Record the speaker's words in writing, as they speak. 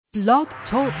Blog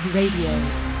Talk Radio.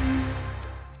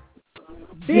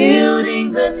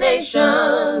 Building the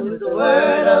nation with the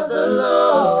word of the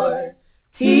Lord,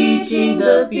 teaching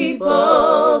the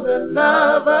people the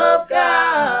love of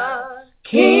God.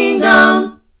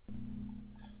 Kingdom,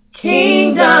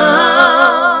 kingdom,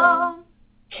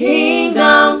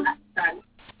 kingdom,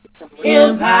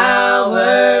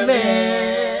 empowerment.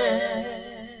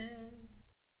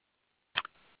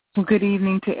 Well, good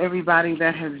evening to everybody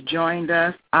that has joined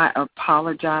us. I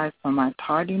apologize for my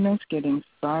tardiness getting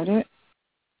started.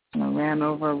 I ran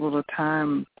over a little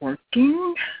time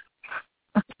working.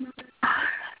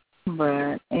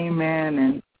 But amen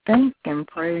and thank and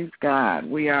praise God.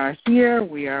 We are here.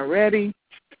 We are ready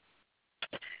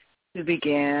to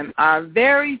begin our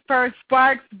very first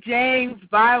Sparks James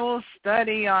Bible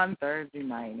study on Thursday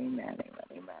night. Amen, amen,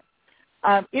 amen.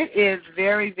 It is a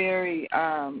very, very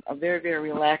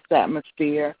relaxed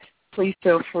atmosphere. Please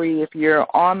feel free, if you're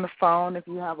on the phone, if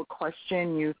you have a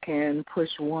question, you can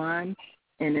push 1,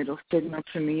 and it'll signal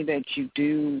to me that you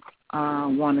do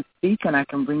want to speak, and I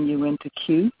can bring you into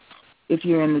queue. If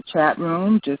you're in the chat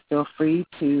room, just feel free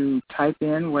to type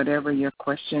in whatever your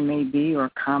question may be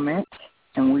or comment,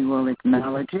 and we will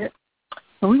acknowledge it.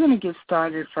 So we're going to get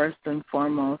started first and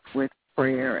foremost with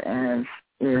prayer, as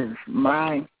is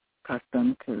my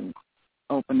custom to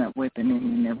open up with in any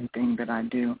and everything that I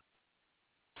do.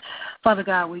 Father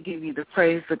God, we give you the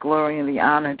praise, the glory, and the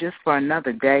honor just for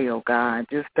another day, oh God,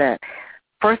 just that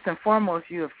first and foremost,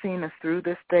 you have seen us through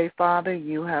this day, Father.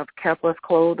 You have kept us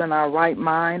clothed in our right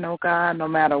mind, oh God, no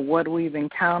matter what we've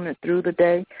encountered through the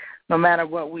day, no matter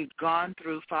what we've gone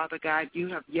through, Father God, you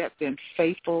have yet been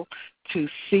faithful to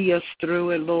see us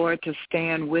through it, Lord, to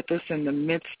stand with us in the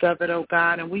midst of it, oh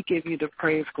God, and we give you the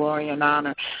praise, glory, and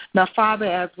honor. Now, Father,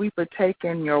 as we partake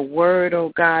in your word,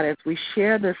 oh God, as we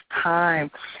share this time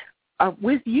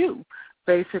with you,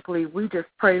 basically, we just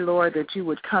pray, Lord, that you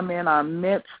would come in our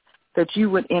midst, that you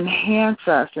would enhance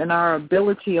us in our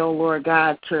ability, oh Lord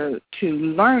God, to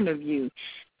learn of you,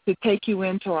 to take you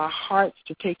into our hearts,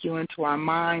 to take you into our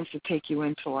minds, to take you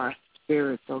into our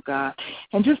spirits, oh God,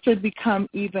 and just to become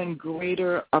even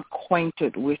greater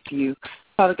acquainted with you.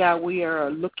 Father God, we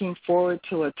are looking forward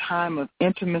to a time of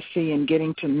intimacy and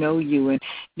getting to know you and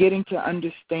getting to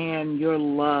understand your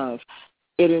love.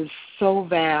 It is so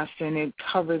vast, and it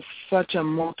covers such a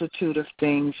multitude of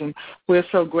things, and we're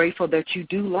so grateful that you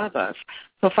do love us.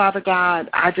 So, Father God,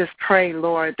 I just pray,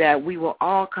 Lord, that we will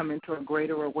all come into a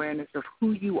greater awareness of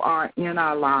who you are in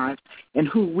our lives and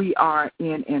who we are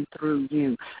in and through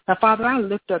you. Now, Father, I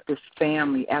lift up this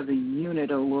family as a unit,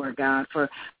 oh Lord God, for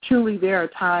truly there are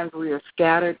times we are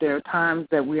scattered. There are times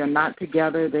that we are not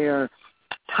together. There are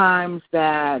times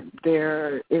that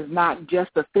there is not just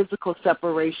a physical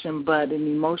separation, but an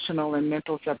emotional and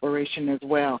mental separation as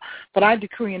well. But I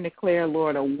decree and declare,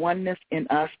 Lord, a oneness in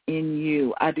us in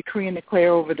you. I decree and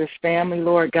declare over this family,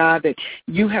 Lord God, that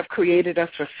you have created us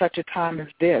for such a time as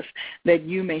this, that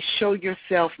you may show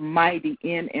yourself mighty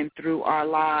in and through our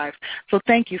lives. So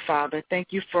thank you, Father. Thank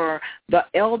you for the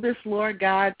eldest, Lord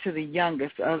God, to the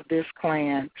youngest of this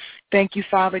clan. Thank you,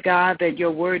 Father God, that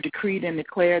your word decreed and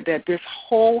declared that this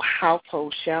whole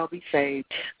household shall be saved,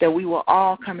 that we will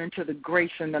all come into the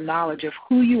grace and the knowledge of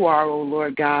who you are, O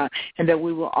Lord God, and that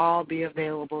we will all be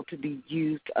available to be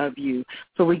used of you.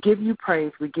 So we give you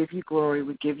praise, we give you glory,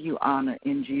 we give you honor.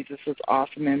 In Jesus'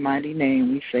 awesome and mighty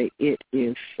name, we say it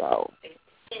is so.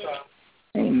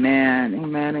 Amen,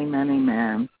 amen, amen,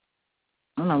 amen.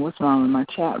 I don't know what's wrong with my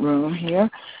chat room here.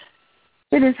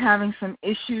 It is having some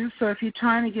issues, so if you're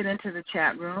trying to get into the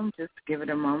chat room, just give it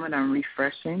a moment. I'm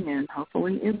refreshing, and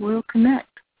hopefully it will connect.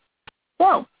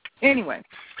 So, anyway,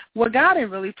 what God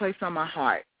had really placed on my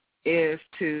heart is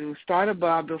to start a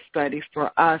Bible study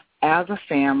for us as a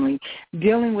family,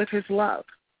 dealing with his love,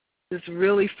 just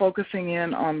really focusing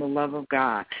in on the love of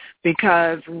God.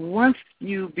 Because once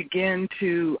you begin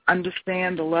to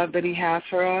understand the love that he has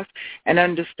for us and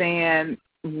understand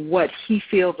what he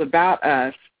feels about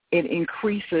us, it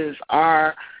increases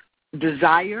our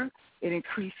desire. It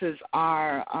increases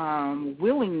our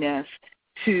willingness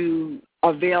to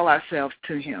avail ourselves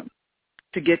to him,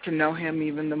 to get to know him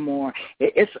even the more.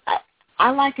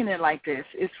 I liken it like this.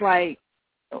 It's like,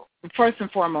 first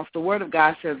and foremost, the word of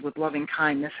God says, with loving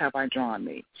kindness have I drawn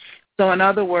thee. So in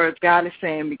other words, God is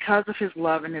saying because of his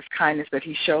love and his kindness that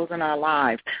he shows in our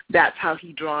lives, that's how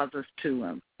he draws us to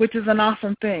him, which is an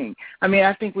awesome thing. I mean,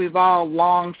 I think we've all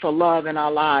longed for love in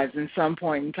our lives in some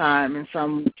point in time, in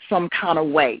some kind of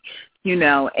way.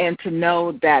 and to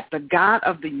know that the God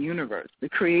of the universe, the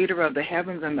creator of the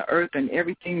heavens and the earth and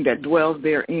everything that dwells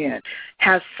therein,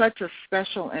 has such a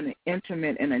special and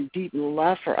intimate and a deep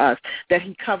love for us that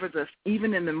he covers us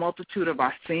even in the multitude of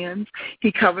our sins.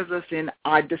 He covers us in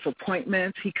our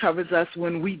disappointments. He covers us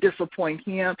when we disappoint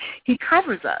him. He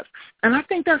covers us. And I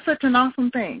think that's such an awesome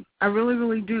thing. I really,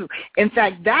 really do. In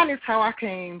fact, that is how I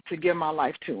came to give my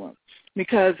life to him.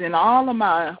 Because in all of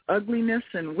my ugliness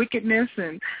and wickedness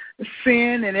and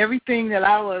sin and everything that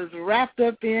I was wrapped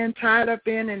up in, tied up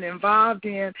in, and involved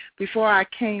in before I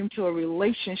came to a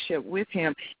relationship with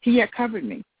him, he had covered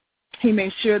me. He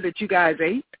made sure that you guys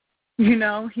ate. He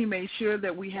made sure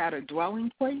that we had a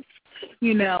dwelling place.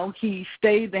 He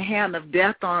stayed the hand of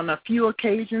death on a few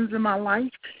occasions in my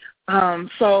life.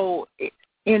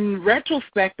 In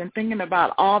retrospect and thinking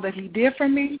about all that he did for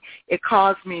me, it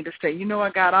caused me to say, you know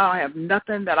what, God, I have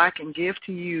nothing that I can give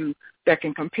to you that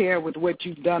can compare with what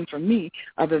you've done for me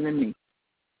other than me.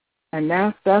 And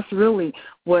that's really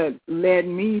what led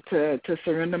me to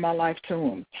surrender my life to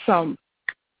him. So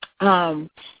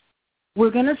we're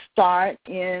going to start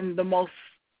in the most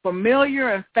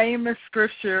familiar and famous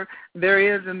scripture there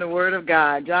is in the Word of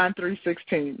God, John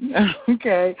 3:16.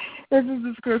 Okay, this is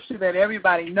the scripture that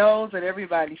everybody knows, that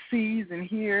everybody sees and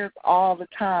hears all the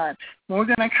time. We're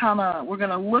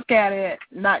gonna look at it,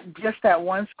 not just that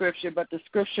one scripture, but the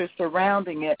scripture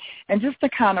surrounding it, and just to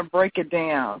kind of break it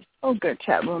down. Oh, good,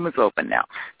 chat room is open now.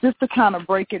 Just to kind of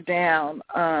break it down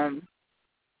and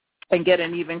get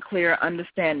an even clearer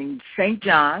understanding. St.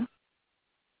 John,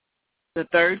 the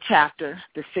 3rd chapter,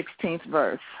 the 16th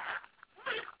verse.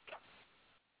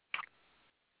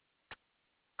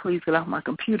 Please get off my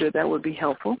computer. That would be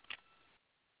helpful.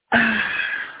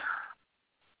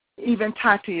 Even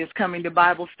Tati is coming to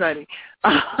Bible study.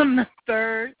 The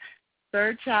third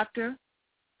chapter,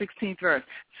 16th verse.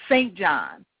 St.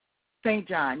 John. St.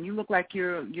 John. You look like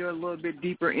you're a little bit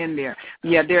deeper in there.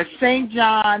 Yeah, there's St.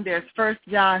 John, there's 1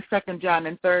 John, 2 John,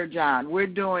 and 3 John. We're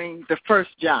doing the 1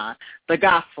 John, the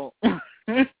gospel.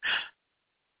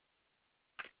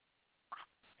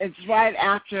 It's right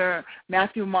after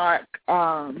Matthew, Mark,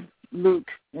 Luke,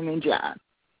 and then John.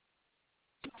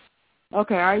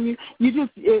 Okay, are you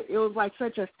just, it was like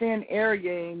such a thin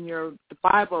area in the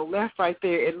Bible left right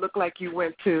there. It looked like you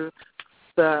went to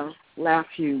the last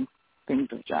few things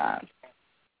of John.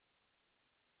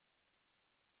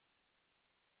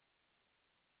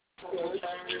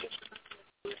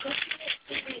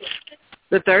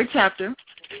 The 3rd chapter,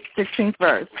 16th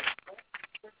verse.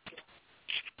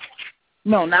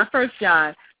 No, not 1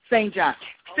 John, St. John.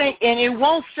 And it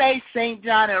won't say St.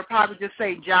 John. It'll probably just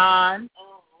say John.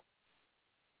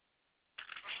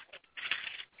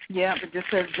 Yeah, it just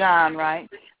says John, right?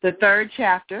 The 3rd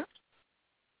chapter.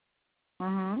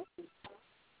 And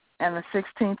the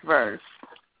 16th verse.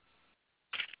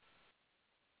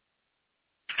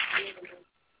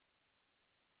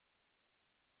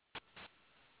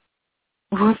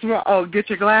 What's wrong? Oh, get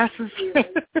your glasses.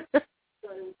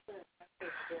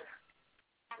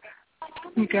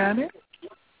 You got it?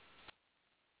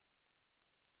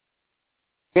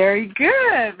 Very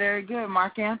good, very good.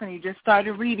 Mark Anthony just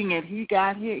started reading it. He's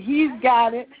got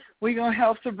it. We're going to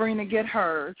help Sabrina get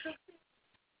hers.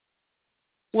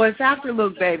 Well, it's after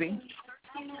Luke, baby.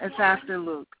 It's after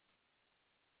Luke.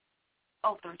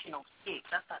 Oh,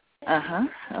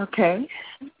 1306. Okay.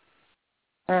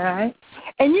 All right.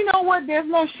 And you know what? There's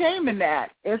no shame in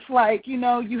that. It's like, you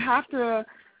have to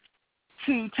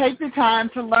take the time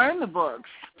to learn the books.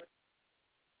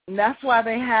 And that's why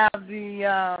they have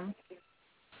the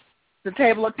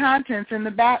table of contents in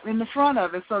the front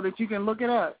of it so that you can look it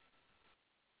up.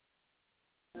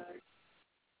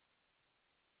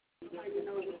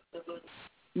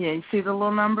 Yeah, you see the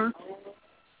little number?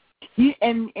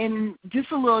 And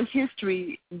just a little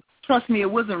history, trust me, it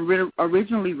wasn't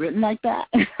originally written like that,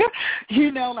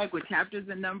 like with chapters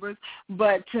and numbers.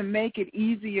 But to make it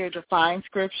easier to find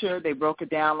scripture, they broke it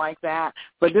down like that.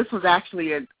 But this was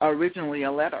actually originally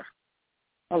a letter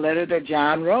that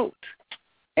John wrote.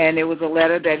 And it was a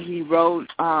letter that he wrote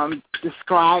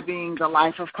describing the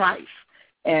life of Christ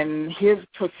and his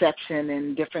perception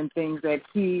and different things that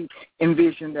he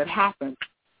envisioned that happened.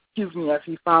 As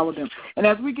he followed him. And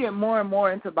as we get more and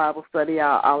more into Bible study,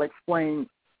 I'll explain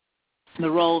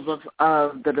the roles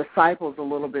of the disciples a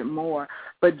little bit more.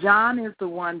 But John is the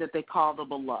one that they call the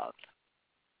beloved.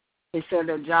 They said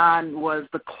that John was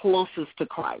the closest to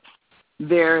Christ.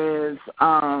 There's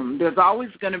always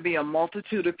going to be a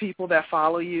multitude of people that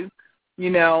follow you,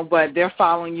 but they're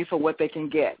following you for what they can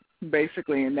get.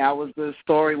 basically, and that was the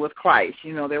story with Christ.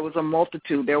 There was a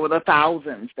multitude. There were the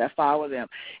thousands that followed him.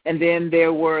 And then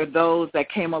there were those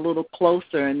that came a little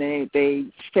closer, and they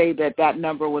say that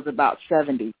number was about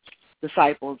 70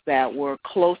 disciples that were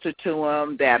closer to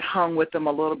him, that hung with him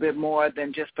a little bit more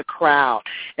than just the crowd.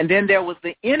 And then there was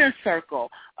the inner circle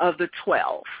of the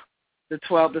 12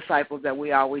 disciples that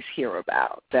we always hear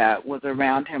about, that was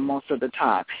around him most of the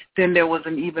time. Then there was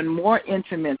an even more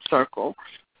intimate circle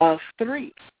of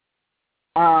 3.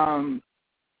 And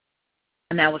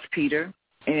that was Peter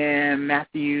and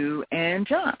Matthew and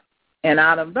John. And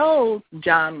out of those,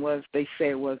 John was the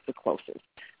closest.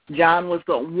 John was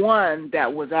the one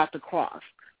that was at the cross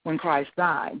when Christ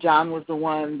died. John was the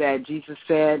one that Jesus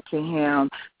said to him,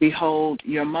 "Behold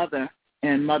your mother,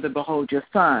 and mother, behold your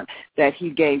son," that he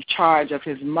gave charge of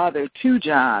his mother to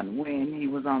John when he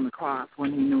was on the cross,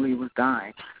 when he knew he was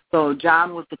dying. So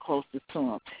John was the closest to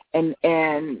him. And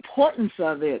importance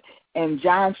of it and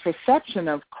John's perception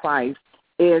of Christ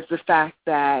is the fact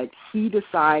that he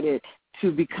decided to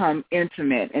become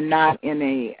intimate, and not in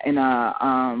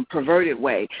a perverted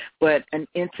way, but an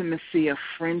intimacy of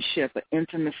friendship, an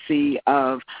intimacy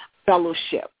of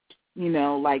fellowship.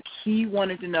 Like he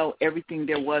wanted to know everything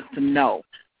there was to know,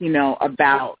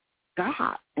 about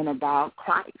God and about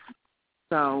Christ.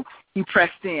 So he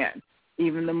pressed in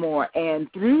even the more.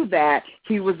 And through that,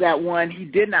 he was that one, he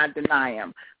did not deny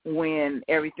him when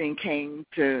everything came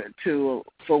to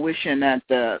fruition at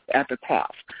the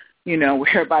cross. Where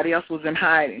everybody else was in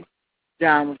hiding.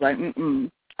 John was like,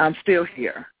 I'm still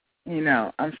here.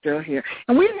 I'm still here.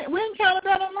 And we encounter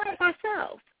that in life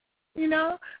ourselves. You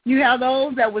have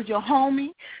those that was your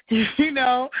homie,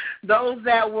 those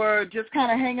that were just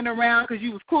kind of hanging around because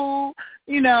you was cool,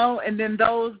 and then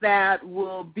those that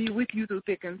will be with you through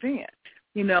thick and thin.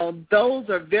 Those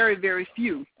are very, very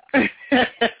few.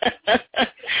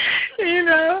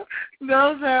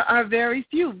 Those are very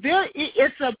few.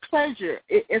 It's a pleasure.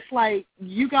 It's like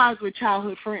you guys were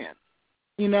childhood friends.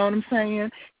 You know what I'm saying?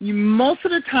 Most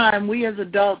of the time, we as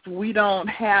adults, we don't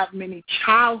have many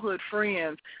childhood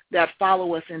friends that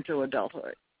follow us into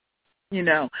adulthood.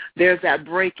 There's that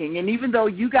breaking. And even though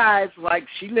you guys, like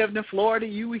she lived in Florida,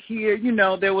 you were here,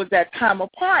 there was that time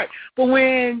apart. But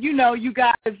when, you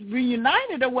guys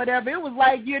reunited or whatever, it was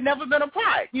like you had never been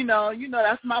apart.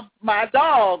 That's my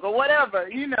dog or whatever,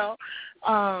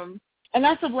 And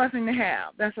that's a blessing to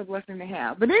have.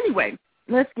 But anyway,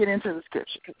 let's get into the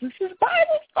scripture because this is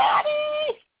Bible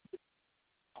study.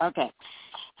 Okay.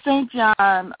 St.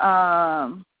 John,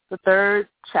 the 3rd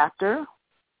chapter,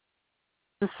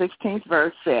 the 16th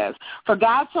verse says, "For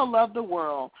God so loved the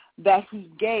world that he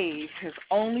gave his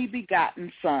only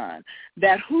begotten Son,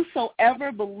 that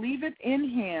whosoever believeth in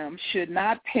him should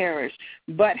not perish,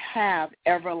 but have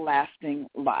everlasting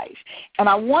life." And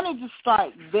I wanted to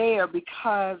start there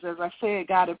because, as I said,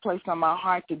 God had placed on my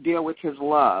heart to deal with his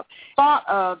love. Thought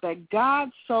of that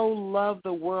God so loved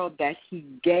the world that he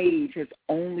gave his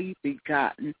only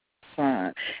begotten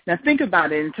Son. Now think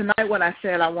about it. And tonight what I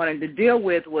said I wanted to deal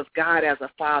with was God as a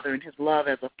father and his love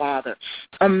as a father.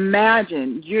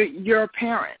 Imagine you're a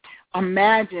parent.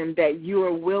 Imagine that you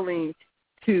are willing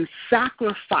to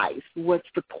sacrifice what's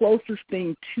the closest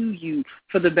thing to you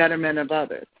for the betterment of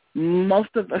others.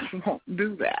 Most of us won't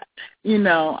do that.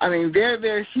 Very,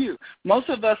 very few. Most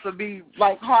of us will be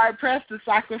like hard-pressed to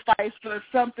sacrifice for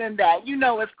something that,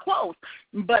 is close.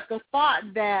 But the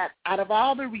thought that out of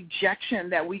all the rejection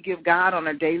that we give God on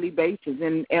a daily basis,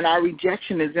 and our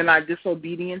rejection is in our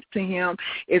disobedience to him,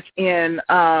 it's in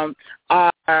our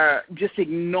just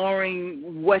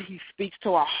ignoring what he speaks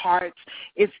to our hearts.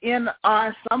 It's in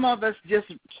some of us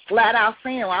just flat out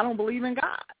saying, well, I don't believe in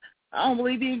God. I don't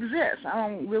believe he exists. I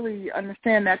don't really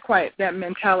understand that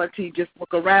mentality. Just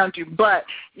look around you. But,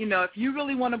 if you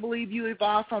really want to believe you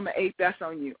evolved from an ape, that's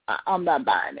on you. I'm not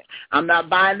buying it. I'm not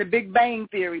buying the Big Bang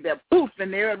Theory that poof,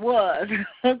 and there it was.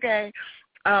 Okay?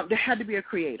 There had to be a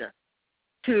creator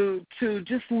to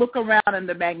just look around in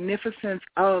the magnificence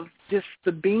of just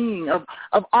the being of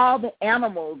all the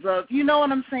animals, of, you know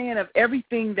what I'm saying, of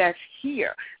everything that's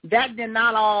here. That did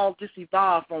not all just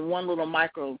evolve from one little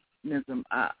micro.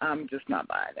 I'm just not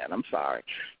buying that. I'm sorry.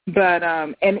 But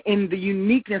and in the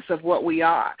uniqueness of what we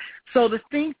are. So to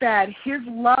think that his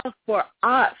love for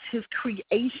us, his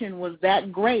creation was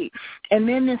that great. And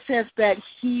then it says that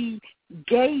he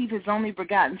gave his only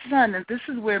begotten Son. And this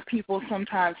is where people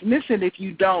sometimes miss it if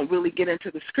you don't really get into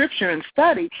the scripture and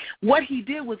study. What he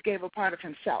did was gave a part of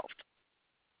himself.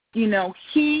 It's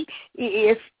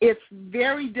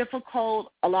very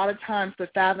difficult a lot of times to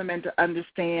fathom and to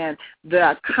understand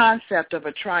the concept of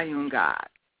a triune God,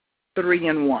 3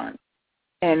 in 1.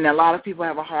 And a lot of people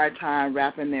have a hard time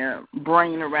wrapping their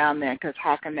brain around that because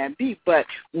how can that be? But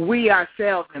we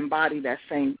ourselves embody that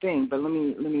same thing. But let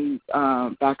me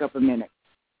back up a minute.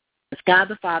 It's God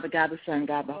the Father, God the Son,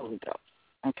 God the Holy Ghost.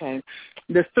 Okay?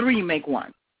 The three make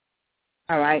one.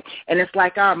 All right? And it's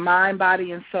like our mind,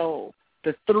 body, and soul.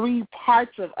 The three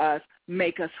parts of us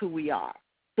make us who we are.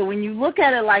 So when you look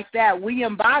at it like that, we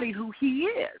embody who he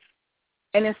is.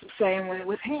 And it's the same way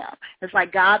with him. It's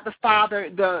like God the Father.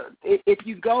 If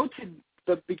you go to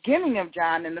the beginning of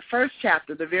John in the first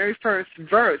chapter, the very first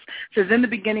verse, says, in the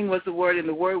beginning was the Word, and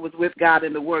the Word was with God,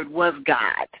 and the Word was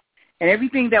God. And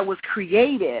everything that was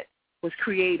created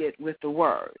with the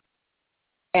Word.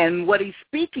 And what he's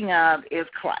speaking of is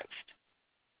Christ.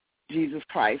 Jesus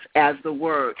Christ as the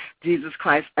Word, Jesus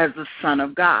Christ as the Son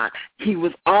of God. He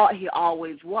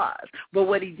always was. But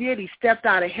what he did, he stepped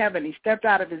out of heaven, he stepped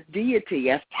out of his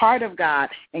deity as part of God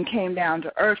and came down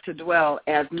to earth to dwell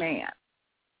as man.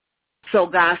 So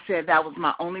God said that was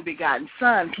my only begotten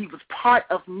Son. He was part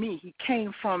of me. He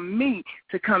came from me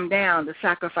to come down to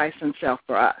sacrifice himself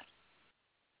for us.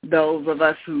 Those of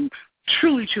us who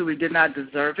truly, truly did not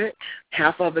deserve it.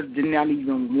 Half of us did not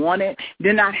even want it,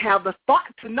 did not have the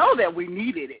thought to know that we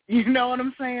needed it. You know what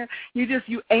I'm saying?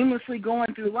 You aimlessly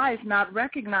going through life not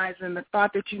recognizing the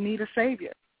thought that you need a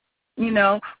Savior. You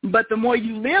know, but the more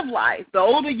you live life, the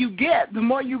older you get, the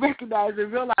more you recognize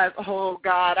and realize, oh,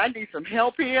 God, I need some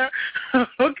help here,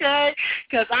 okay,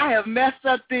 because I have messed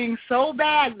up things so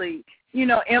badly, you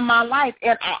know, in my life,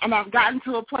 and I've gotten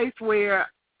to a place where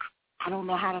I don't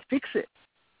know how to fix it.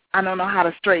 I don't know how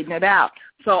to straighten it out.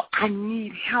 So I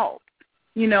need help,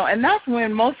 you know, and that's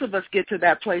when most of us get to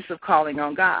that place of calling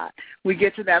on God. We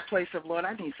get to that place of, Lord,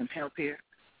 I need some help here.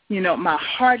 You know, my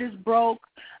heart is broke.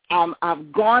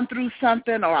 I've gone through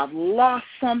something or I've lost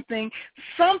something.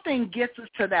 Something gets us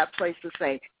to that place to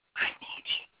say,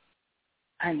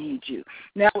 I need you.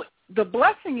 Now, the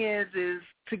blessing is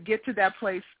to get to that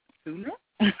place sooner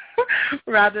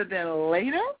rather than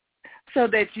later, so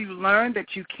that you learn that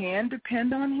you can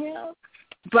depend on him.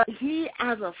 But he,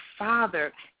 as a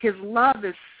father, his love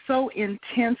is so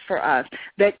intense for us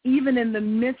that even in the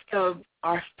midst of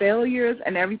our failures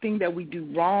and everything that we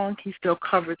do wrong, he still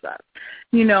covers us.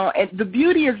 You know, and the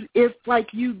beauty is like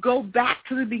you go back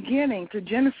to the beginning, to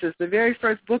Genesis, the very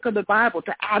first book of the Bible,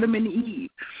 to Adam and Eve.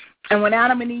 And when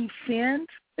Adam and Eve sinned,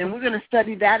 and we're going to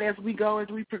study that as we go, as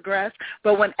we progress,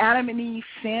 but when Adam and Eve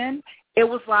sinned, it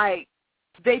was like,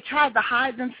 they tried to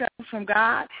hide themselves from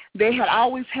God. They had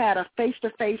always had a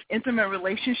face-to-face, intimate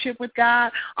relationship with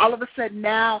God. All of a sudden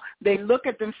now they look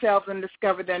at themselves and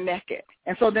discover they're naked.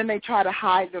 And so then they try to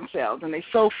hide themselves, and they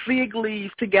sew fig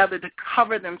leaves together to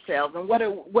cover themselves. And what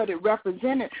it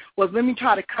represented was, let me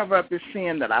try to cover up this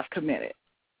sin that I've committed.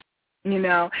 You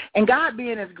know, and God,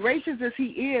 being as gracious as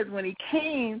he is, when he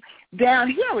came down,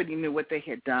 he already knew what they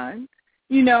had done.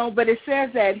 You know, but it says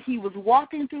that he was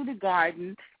walking through the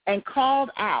garden and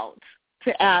called out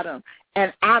to Adam,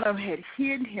 and Adam had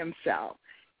hid himself.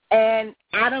 And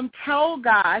Adam told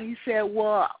God, he said,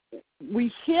 well,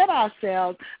 we hid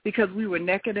ourselves because we were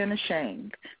naked and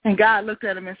ashamed. And God looked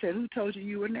at him and said, who told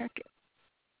you were naked?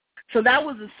 So that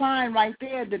was a sign right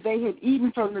there that they had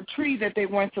eaten from the tree that they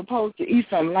weren't supposed to eat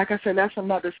from. Like I said, that's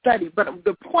another study. But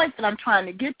the point that I'm trying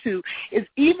to get to is,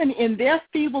 even in their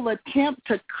feeble attempt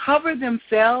to cover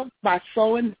themselves by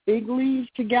sewing fig leaves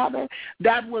together,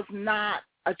 that was not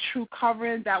a true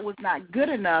covering. That was not good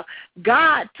enough.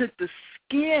 God took the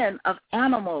skin of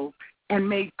animals and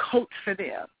made coats for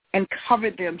them and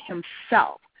covered them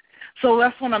himself. So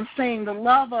that's what I'm saying, the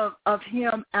love of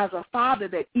him as a father,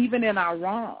 that even in our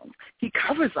wrongs, he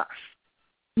covers us.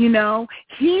 You know,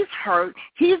 he's hurt,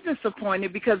 he's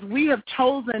disappointed because we have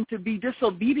chosen to be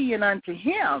disobedient unto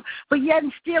him, but yet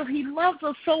and still he loves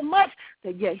us so much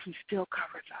that yet he still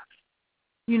covers us.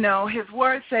 You know, his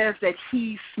word says that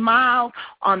he smiles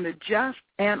on the just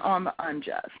and on the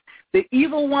unjust. The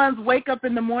evil ones wake up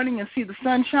in the morning and see the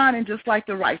sun shining just like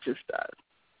the righteous does.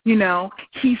 You know,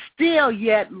 he still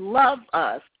yet loves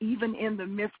us, even in the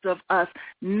midst of us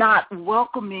not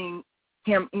welcoming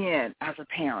him in as a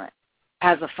parent,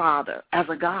 as a father, as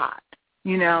a God,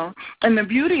 you know. And the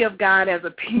beauty of God as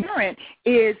a parent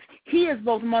is he is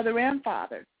both mother and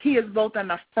father. He is both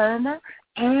an affirmer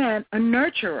and a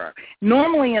nurturer.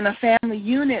 Normally in a family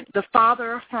unit, the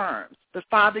father affirms. The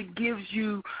father gives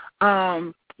you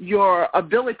your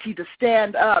ability to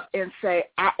stand up and say,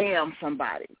 I am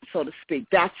somebody, so to speak.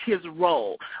 That's his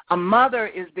role. A mother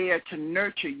is there to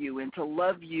nurture you and to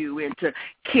love you and to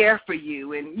care for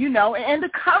you and, and to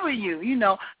cover you.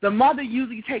 The mother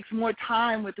usually takes more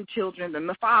time with the children than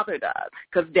the father does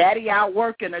because daddy out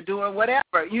working or doing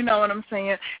whatever, you know what I'm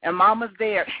saying? And mama's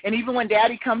there. And even when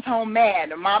daddy comes home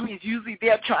mad, and mommy is usually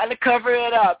there trying to cover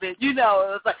it up. And,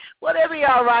 it's like, whatever, you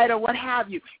all right, or what have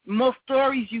you. Most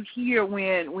stories you hear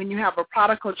when you have a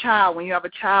prodigal child, when you have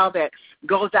a child that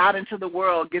goes out into the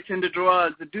world, gets into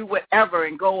drugs, or do whatever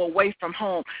and go away from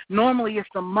home, normally it's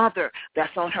the mother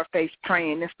that's on her face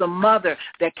praying. It's the mother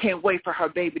that can't wait for her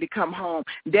baby to come home.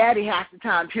 Daddy half the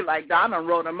time be like, I done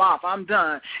wrote him off. I'm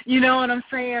done. You know what I'm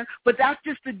saying? But that's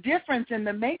just the difference in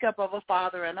the makeup of a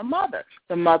father and a mother.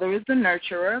 The mother is the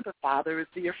nurturer. The father is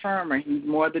the affirmer. He's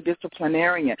more the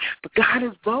disciplinarian. But God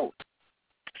is both.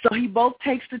 So he both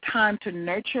takes the time to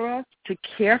nurture us, to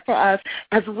care for us,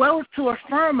 as well as to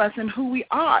affirm us in who we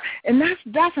are. And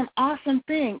that's an awesome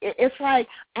thing. It's like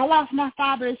I lost my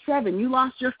father at 7. You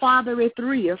lost your father at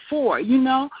 3 or 4.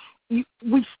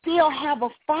 We still have a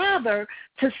father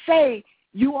to say,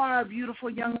 you are a beautiful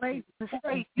young lady, to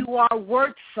say you are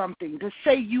worth something, to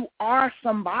say you are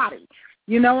somebody.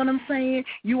 You know what I'm saying?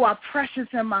 You are precious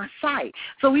in my sight.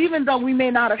 So even though we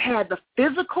may not have had the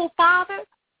physical father,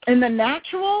 in the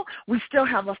natural, we still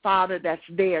have a father that's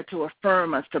there to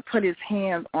affirm us, to put his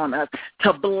hands on us,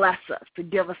 to bless us, to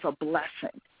give us a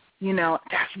blessing.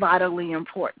 That's vitally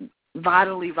important.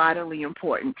 Vitally, vitally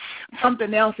important.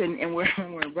 Something else, and we're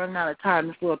running out of time.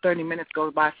 This little 30 minutes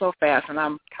goes by so fast, and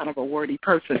I'm kind of a wordy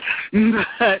person.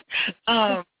 But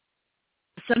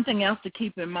something else to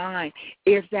keep in mind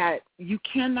is that you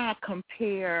cannot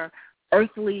compare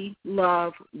earthly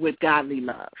love with godly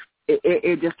love.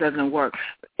 It just doesn't work.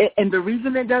 And the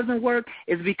reason it doesn't work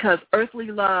is because earthly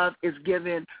love is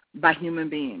given by human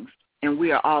beings, and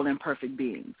we are all imperfect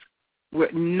beings.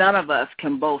 None of us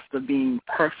can boast of being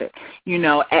perfect.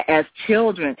 As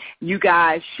children, you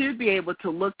guys should be able to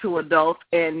look to adults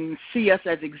and see us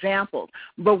as examples,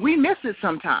 but we miss it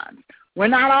sometimes. We're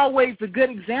not always the good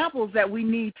examples that we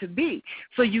need to be.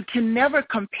 So you can never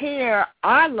compare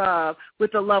our love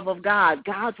with the love of God.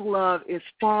 God's love is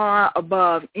far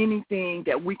above anything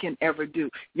that we can ever do.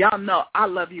 Y'all know I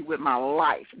love you with my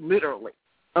life, literally,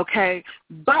 okay?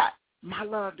 But my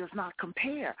love does not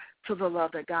compare to the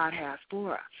love that God has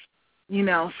for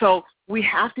us. So we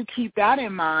have to keep that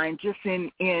in mind just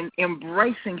in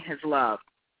embracing his love.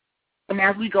 And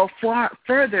as we go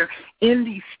further in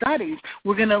these studies,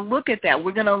 we're going to look at that.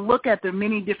 We're going to look at the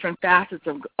many different facets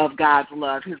of God's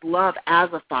love, his love as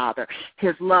a father,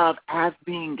 his love as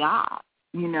being God,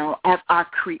 as our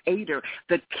creator,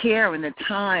 the care and the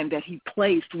time that he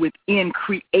placed within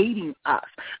creating us.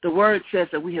 The word says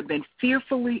that we have been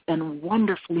fearfully and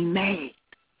wonderfully made.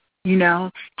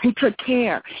 He took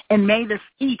care and made us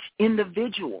each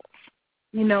individual.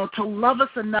 To love us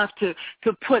enough to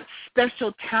put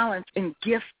special talents and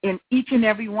gifts in each and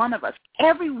every one of us.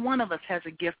 Every one of us has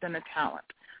a gift and a talent,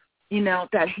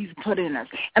 that he's put in us.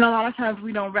 And a lot of times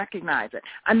we don't recognize it.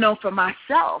 I know for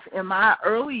myself, in my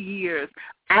early years,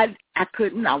 I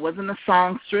wasn't a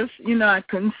songstress. I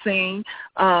couldn't sing,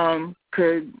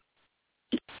 could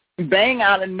bang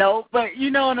out a note, but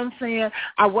you know what I'm saying?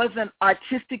 I wasn't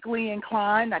artistically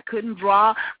inclined. I couldn't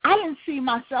draw. I didn't see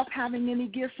myself having any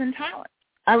gifts and talents.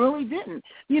 I really didn't.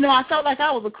 I felt like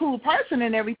I was a cool person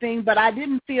and everything, but I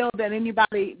didn't feel that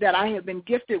I had been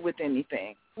gifted with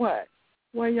anything. What?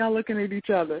 Why are y'all looking at each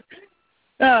other?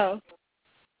 Oh.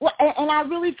 Well, and I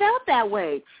really felt that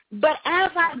way. But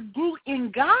as I grew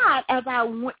in God, as I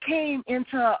came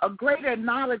into a greater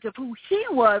knowledge of who he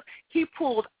was, he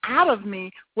pulled out of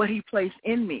me what he placed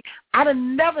in me. I'd have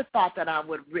never thought that I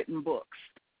would have written books.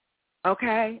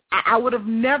 Okay? I would have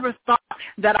never thought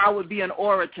that I would be an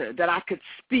orator, that I could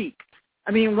speak.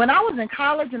 I mean, when I was in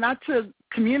college and I took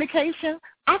communication,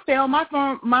 I failed my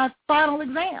final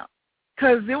exam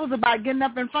because it was about getting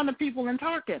up in front of people and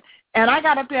talking. And I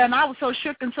got up there and I was so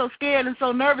shook and so scared and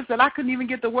so nervous that I couldn't even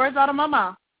get the words out of my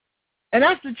mouth. And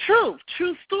that's the truth,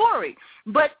 true story.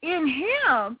 But in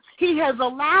him, he has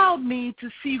allowed me to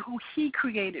see who he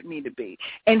created me to be.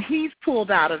 And he's pulled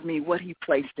out of me what he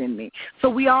placed in me. So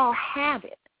we all have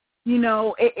it.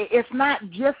 It's not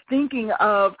just thinking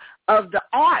of the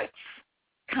arts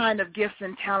kind of gifts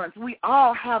and talents. We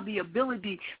all have the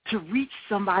ability to reach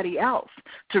somebody else,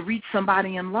 to reach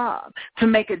somebody in love, to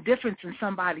make a difference in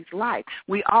somebody's life.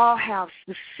 We all have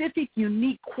specific,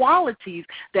 unique qualities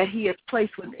that he has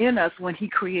placed within us when he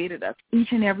created us,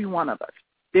 each and every one of us.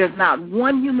 There's not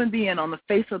one human being on the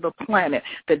face of the planet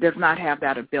that does not have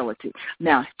that ability.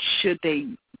 Now, should they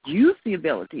use the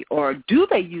ability, or do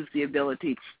they use the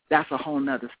ability, that's a whole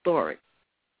nother story.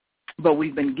 But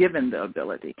we've been given the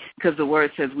ability because the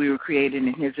word says we were created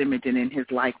in his image and in his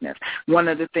likeness. One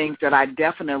of the things that I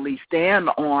definitely stand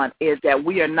on is that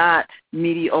we are not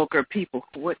mediocre people.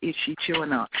 What is she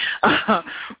chewing on?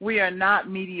 We are not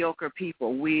mediocre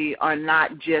people. We are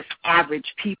not just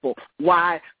average people.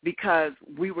 Why? Because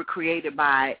we were created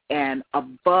by an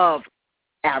above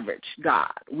average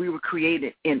God. We were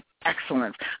created in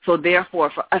excellence. So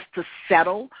therefore, for us to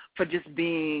settle for just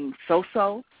being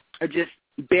so-so or just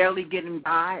barely getting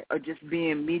by or just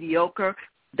being mediocre,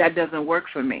 that doesn't work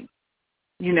for me,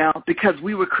 because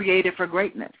we were created for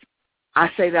greatness.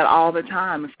 I say that all the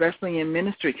time, especially in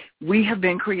ministry. We have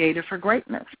been created for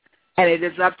greatness, and it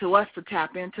is up to us to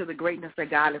tap into the greatness that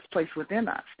God has placed within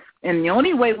us. And the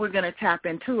only way we're going to tap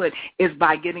into it is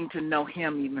by getting to know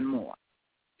him even more,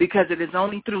 because it is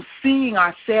only through seeing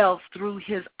ourselves through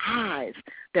his eyes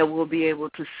that we'll be able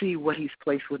to see what he's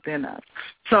placed within us.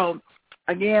 So,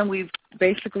 again, we've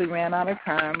basically ran out of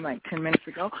time like 10 minutes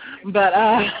ago, but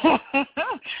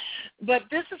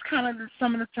this is kind of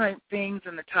some of the type things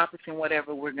and the topics and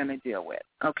whatever we're going to deal with,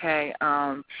 okay?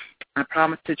 I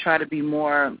promise to try to be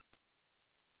more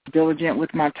diligent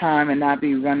with my time and not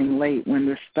be running late when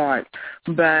this starts.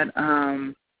 But,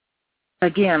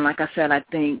 again, like I said, I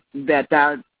think that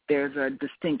there's a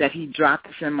distinct, that he dropped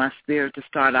this in my spirit to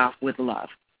start off with love,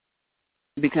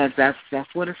 because that's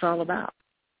what it's all about.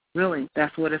 Really,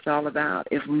 that's what it's all about.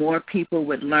 If more people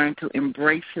would learn to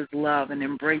embrace his love and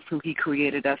embrace who he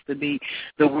created us to be,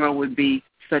 the world would be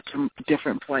such a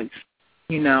different place,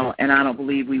 and I don't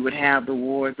believe we would have the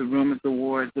wars, the rumors, the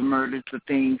wars, the murders, the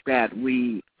things that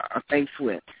we are faced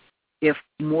with. If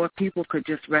more people could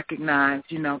just recognize,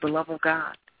 the love of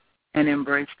God and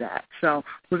embrace that. So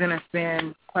we're going to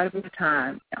spend quite a bit of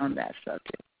time on that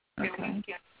subject. Okay.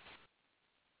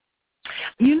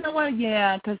 You know what?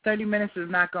 Yeah, because 30 minutes is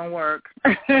not going to work.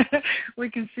 We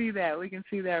can see that. We can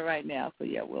see that right now. So,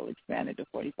 yeah, we'll expand it to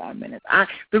 45 minutes.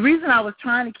 The reason I was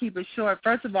trying to keep it short,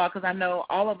 first of all, because I know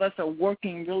all of us are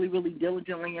working really, really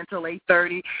diligently until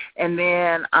 8:30, and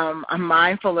then I'm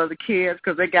mindful of the kids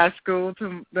because they got school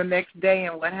to the next day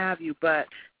and what have you. But,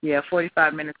 yeah,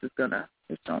 45 minutes is going to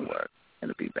work.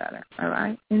 It'll be better. All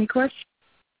right? Any questions?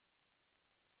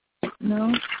 No?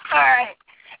 All right.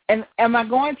 And am I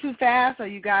going too fast? Are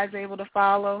you guys able to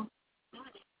follow?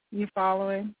 You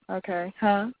following? Okay.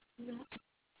 Huh?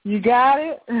 You got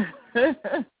it?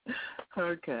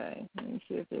 Okay. Let me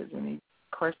see if there's any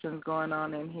questions going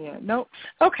on in here. Nope.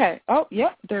 Okay. Oh,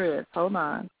 yep, there is. Hold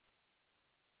on.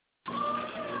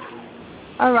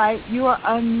 All right. You are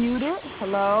unmuted.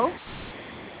 Hello?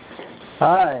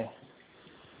 Hi.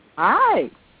 Hi.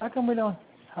 How come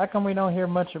we don't hear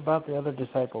much about the other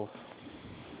disciples?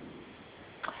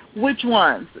 Which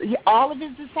ones? All of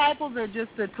his disciples or just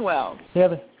the 12? The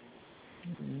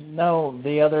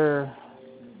other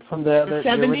from the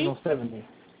original 70.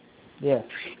 Yes.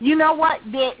 You know what?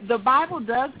 The Bible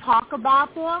does talk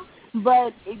about them,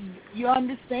 but you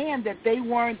understand that they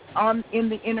weren't in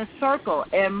the inner circle.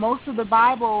 And most of the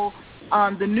Bible,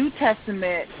 the New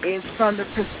Testament, is from the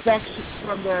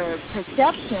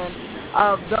perception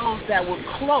of those that were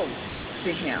close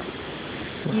to him.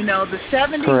 The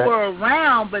 70 Correct. were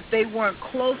around, but they weren't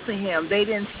close to him. They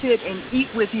didn't sit and eat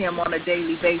with him on a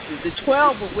daily basis. The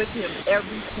 12 were with him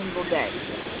every single day.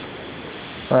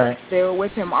 Right. They were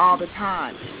with him all the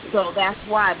time. So that's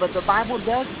why. But the Bible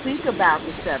does speak about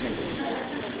the 70.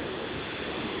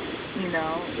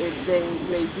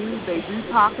 They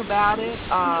do talk about it.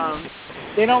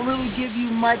 They don't really give you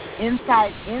much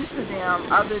insight into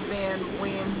them other than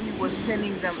when he was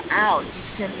sending them out. He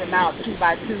sent them out 2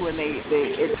 by 2, and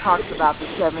it talks about the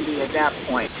 70 at that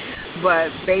point.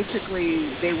 But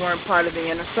basically, they weren't part of the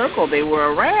inner circle. They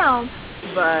were around,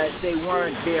 but they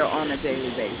weren't there on a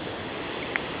daily basis.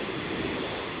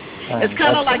 It's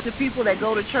kind of like the people that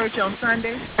go to church on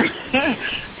Sunday,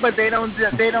 but they don't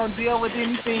deal with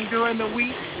anything during the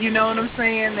week. You know what I'm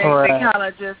saying? They kind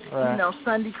of just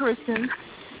Sunday Christians.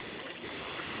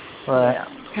 Right. Yeah,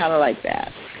 kind of like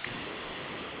that.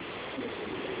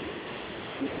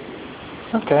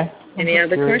 Okay. Any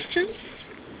other questions?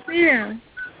 Yeah.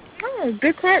 Oh,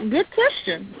 good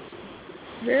question.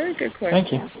 Very good question.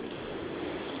 Thank you.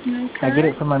 Okay. I get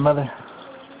it from my mother.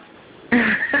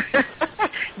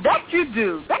 That you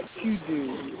do.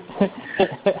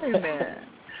 Amen.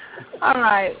 All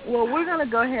right. Well, we're going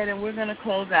to go ahead and we're going to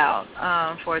close out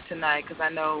for tonight because I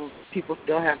know people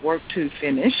still have work to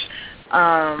finish.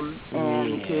 And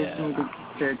the kids need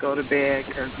to go to bed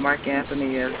because Mark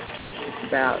Anthony is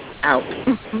about out.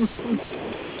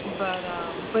 But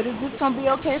But is this going to be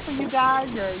okay for you guys?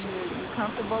 Are you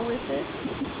comfortable with it?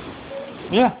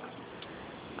 Yeah.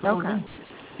 Okay.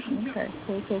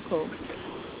 Okay. Cool.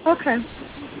 Okay.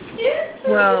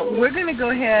 Well, we're going to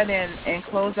go ahead and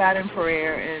close out in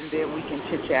prayer, and then we can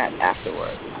chit-chat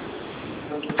afterwards.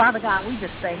 Father God, we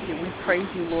just thank you. We praise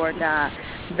you, Lord God,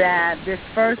 that this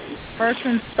first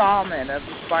installment of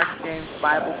the Sparks James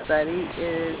Bible study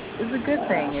is a good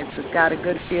thing. It's got a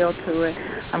good feel to it.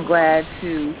 I'm glad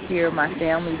to hear my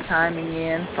family chiming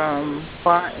in from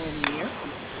far and near.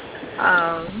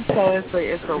 So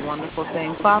it's a wonderful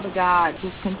thing. Father God,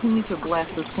 just continue to bless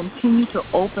us. Continue to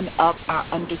open up our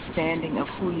understanding of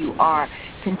who you are.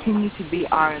 Continue to be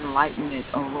our enlightenment,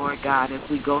 oh Lord God, as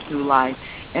we go through life.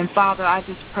 And Father, I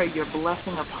just pray your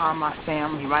blessing upon my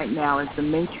family right now as the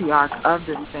matriarch of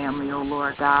this family, oh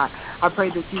Lord God. I pray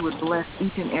that you would bless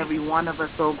each and every one of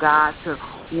us, oh God, to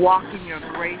walk in your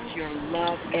grace, your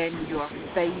love, and your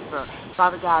favor.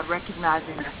 Father God,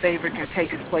 recognizing that favor can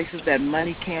take us places that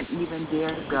money can't even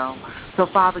dare to go. So,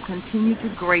 Father, continue to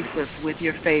grace us with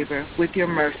your favor, with your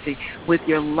mercy, with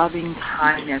your loving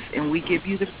kindness. And we give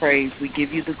you the praise, we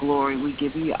give you the glory, we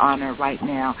give you the honor right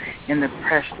now in the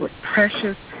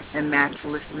precious and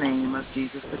matchless name of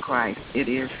Jesus the Christ. It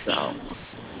is so.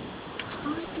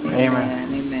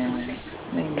 Amen.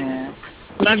 Amen.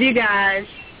 Love you guys.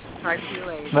 Talk to you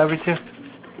later. Love you too.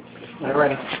 All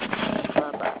righty.